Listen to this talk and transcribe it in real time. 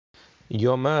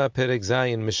Yoma Perek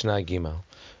Zayin Mishnah Gimel.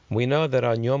 We know that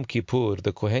on Yom Kippur,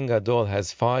 the Kohen Gadol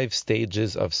has 5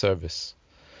 stages of service.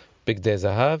 Bigdei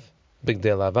Zahav,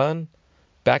 Bigdei Lavan,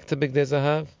 back to Bigdei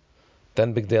Zahav,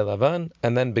 then Bigdei Lavan,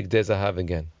 and then Bigdei Zahav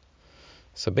again.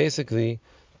 So basically,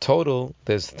 total,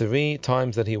 there's 3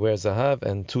 times that he wears Zahav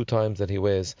and 2 times that he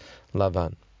wears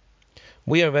Lavan.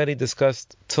 We already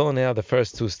discussed till now the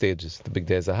first 2 stages. The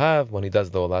Bigdei Zahav, when he does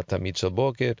the Olat Tamid Shel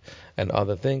Boker and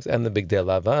other things, and the Bigdei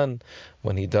Lavan,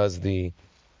 when he does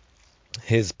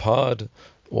his pod,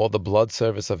 all the blood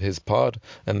service of his pod,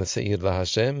 and the Seir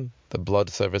LaHashem, the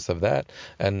blood service of that,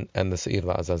 and the Seir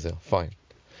LaAzazel. Fine.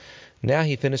 Now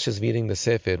he finishes reading the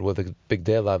Sefer with the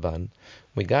Bigdei Lavan.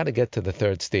 We got to get to the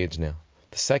 3rd stage now.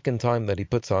 The second time that he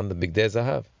puts on the Bigdei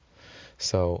Zahav.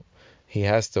 So he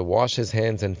has to wash his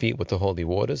hands and feet with the holy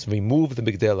waters, remove the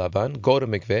Bigdei Lavan, go to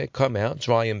mikveh, come out,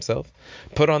 dry himself,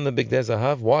 put on the Bigdei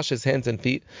Zahav, wash his hands and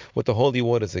feet with the holy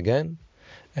waters again.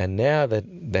 And now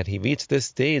that he reached this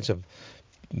stage of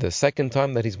the second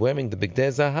time that he's wearing the Bigdei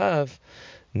Zahav,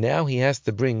 now he has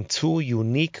to bring 2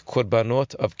 unique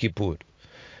korbanot of Kippur.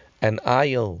 An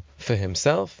ayil for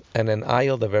himself and an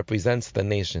ayil that represents the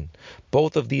nation.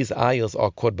 Both of these ayils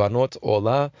are korbanot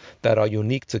olah that are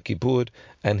unique to Kippur,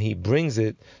 and he brings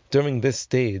it during this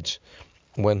stage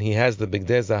when he has the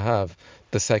Bigdei Zahav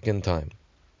the second time.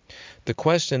 The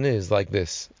question is like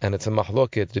this, and it's a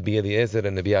mahloket, Rabbi Eliezer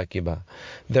and Rabbi Akiba.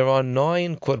 There are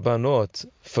 9 korbanot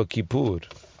for Kippur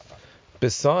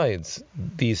besides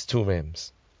these 2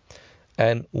 rams.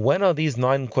 And when are these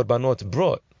 9 korbanot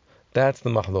brought? That's the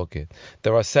mahloket.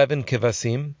 There are 7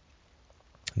 kivasim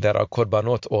that are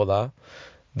korbanot olah.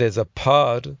 There's a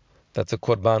pod that's a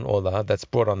korban olah that's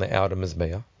brought on the outer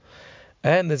mizbeach,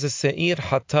 and there's a seir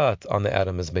hatat on the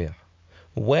outer mizbeach.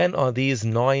 When are these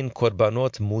 9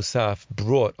 korbanot musaf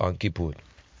brought on Kippur?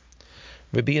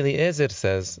 Rabbi Eliezer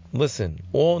says, listen,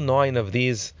 all 9 of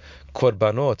these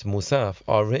korbanot musaf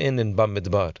are written in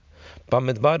Bamidbar.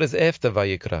 Bamidbar is after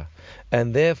Vayikra,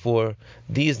 and therefore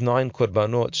these 9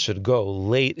 korbanot should go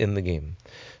late in the game.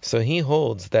 So he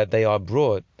holds that they are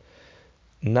brought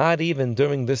not even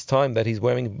during this time that he's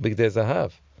wearing Bigdei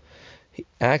Zahav.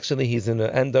 Actually, he's going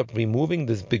to end up removing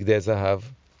this Bigdei Zahav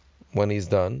when he's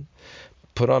done,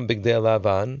 put on Bigdei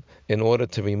Lavan in order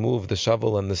to remove the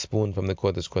shovel and the spoon from the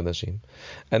Kodesh Kodashim.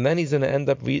 And then he's going to end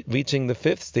up reaching the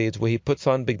 5th stage where he puts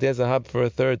on Bigdei Zahav for a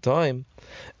 3rd time.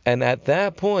 And at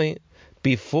that point,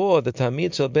 before the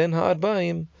Tamid Shel Ben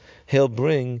Ha'arbaim, he'll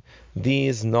bring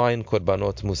these 9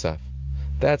 korbanot musaf.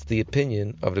 That's the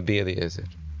opinion of Rabbi Eliezer.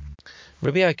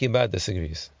 Rabbi Akiba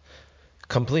disagrees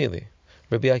completely.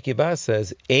 Rabbi Akiba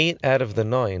says 8 out of the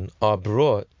 9 are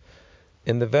brought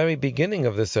in the very beginning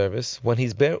of the service when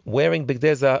he's wearing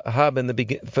Bigdei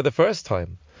Zahav for the first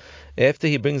time. After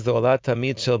he brings the Olat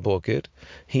Tamid Shel Boker,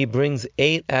 he brings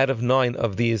 8 out of 9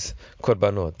 of these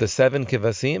korbanot. The 7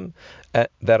 kivasim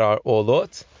that are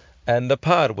olot, and the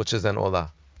par, which is an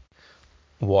olah.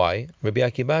 Why? Rabbi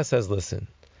Akiba says, listen,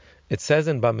 it says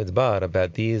in Bamidbar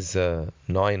about these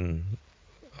 9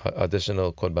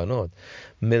 additional korbanot,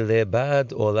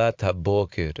 milebad olat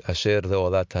haboker asher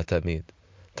leolat hatamid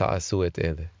ta'asu et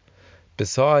ele.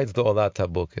 Besides the olat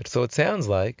haboker. So it sounds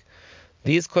like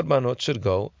these korbanot should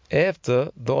go after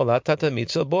the Olat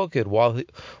Tamid Shel Boker,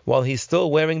 while he's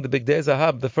still wearing the Bigdei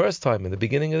Zahav the first time in the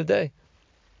beginning of the day.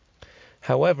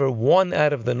 However, 1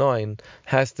 out of the 9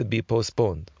 has to be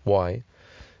postponed. Why?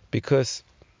 Because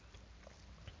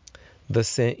the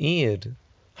Seir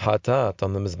Hatat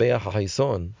on the Mizbeach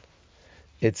HaHison,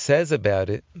 it says about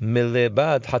it,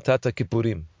 Milebad Hatat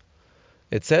HaKippurim.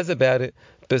 It says about it,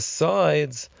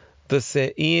 besides the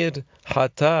Seir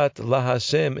Hatat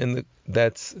LaHashem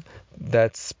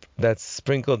that's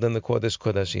sprinkled in the Kodesh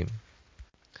Kodashim.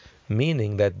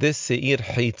 Meaning that this Seir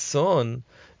Hitzon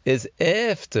is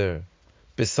after,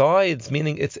 besides,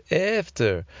 meaning it's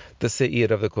after the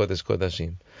Seir of the Kodesh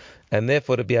Kodashim. And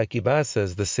therefore Rabbi Akiba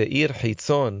says the Seir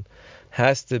Hitzon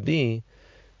has to be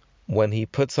when he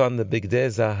puts on the Bigdei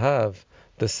Zahav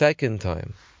the second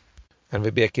time. And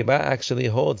Rabbi Akiba actually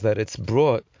holds that it's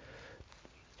brought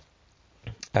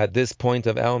at this point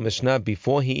of our Mishnah,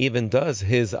 before he even does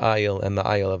his ayil and the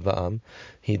ayil of the Am,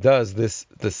 he does the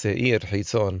Seir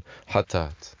Hitzon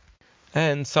Hatat.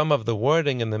 And some of the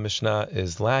wording in the Mishnah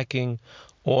is lacking,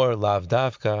 or lav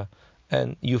davka,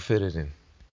 and you fit it in.